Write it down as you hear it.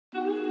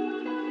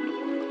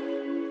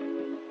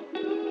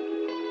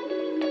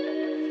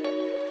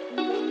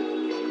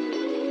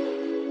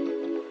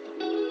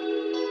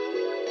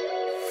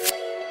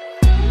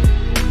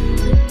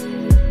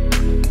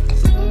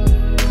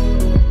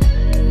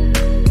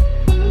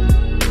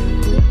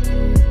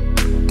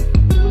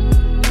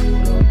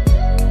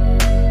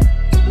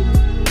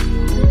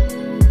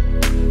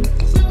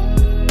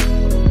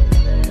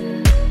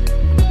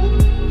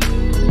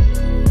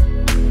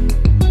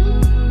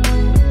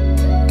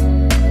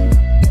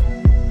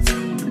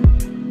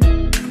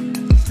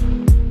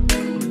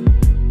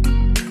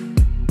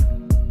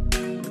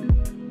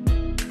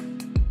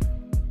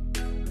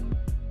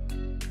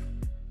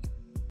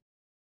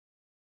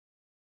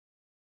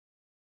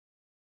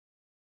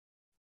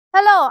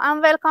Hello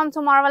and welcome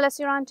to Marvelous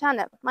Iran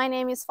channel. My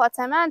name is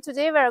Fatima and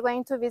today we are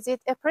going to visit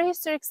a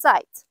prehistoric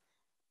site,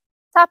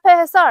 Tappe-e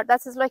Hissar, that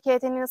is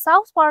located in the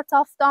south part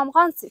of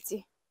Damghan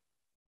city.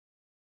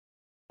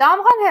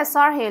 Damghan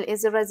Hissar hill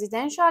is a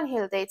residential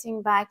hill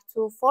dating back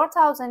to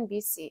 4000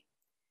 BC.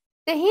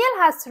 The hill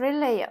has 3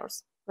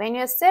 layers. When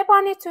you step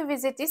on it to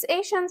visit this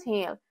ancient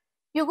hill,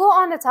 you go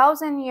on a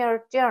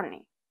 1000-year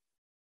journey.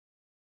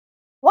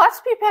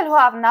 What people who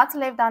have not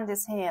lived on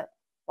this hill?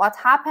 What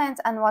happened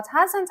and what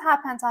hasn't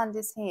happened on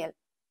this hill?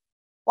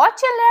 What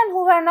children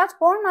who were not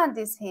born on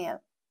this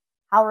hill?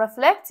 How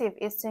reflective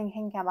is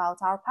thinking about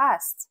our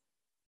past?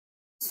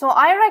 So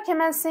I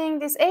recommend seeing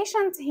this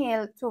ancient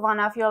hill to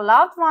one of your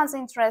loved ones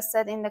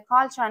interested in the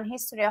culture and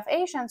history of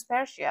ancient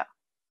Persia.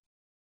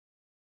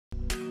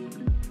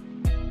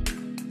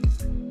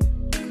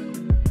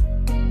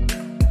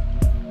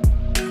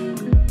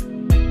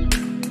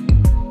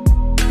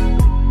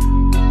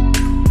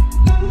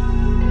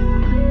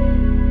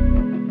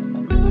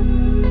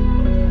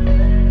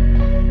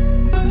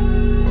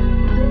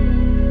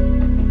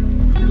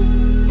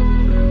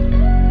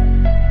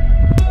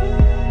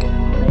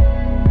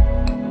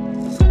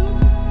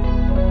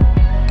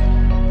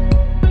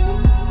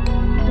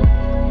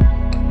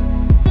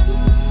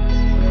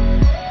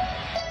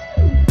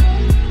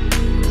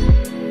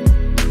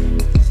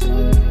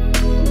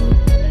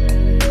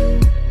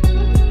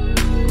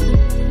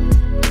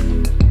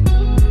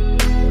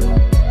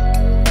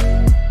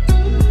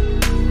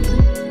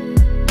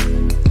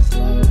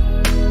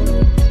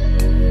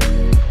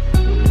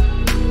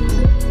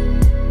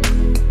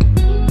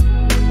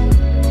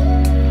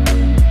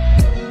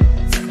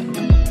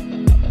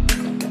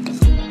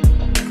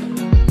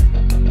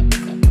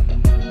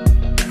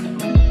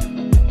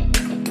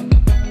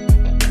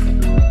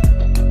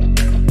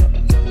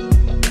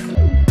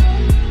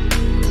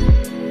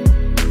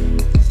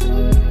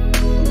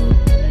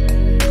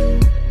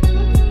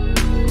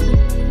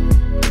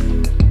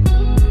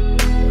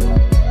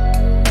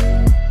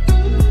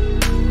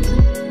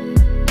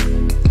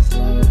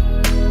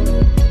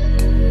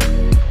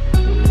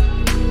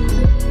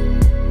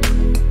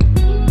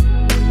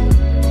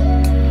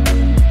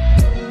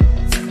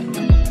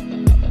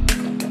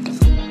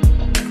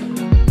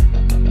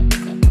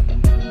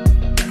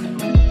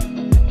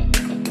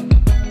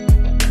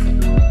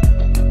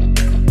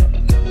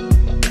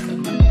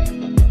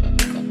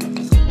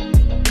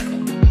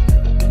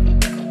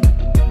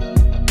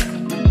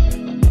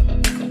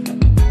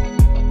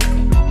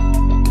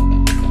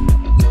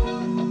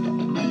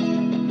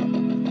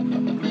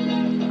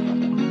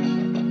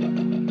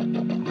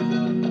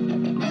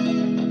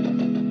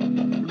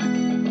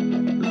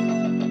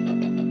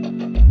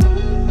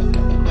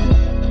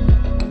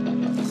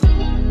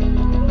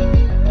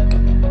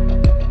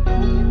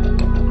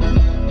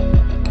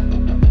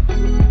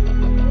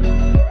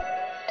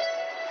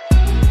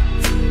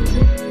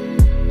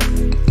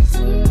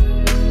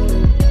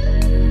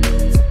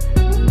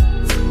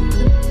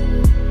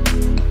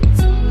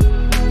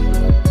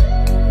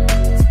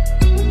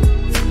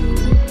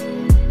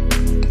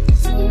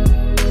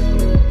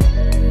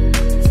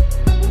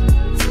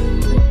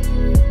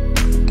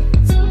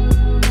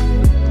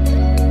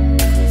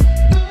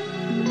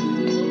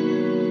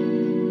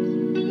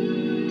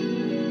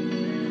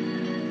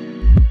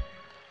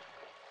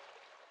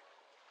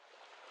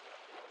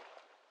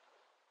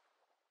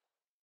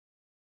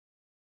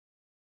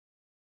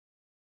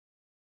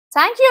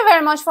 Thank you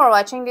very much for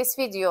watching this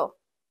video.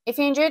 If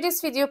you enjoyed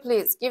this video,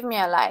 please give me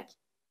a like.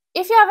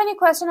 If you have any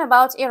question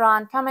about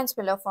Iran, comment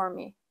below for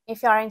me.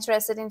 If you are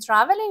interested in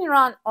travel in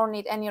Iran or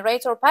need any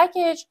rate or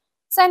package,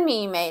 send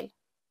me email.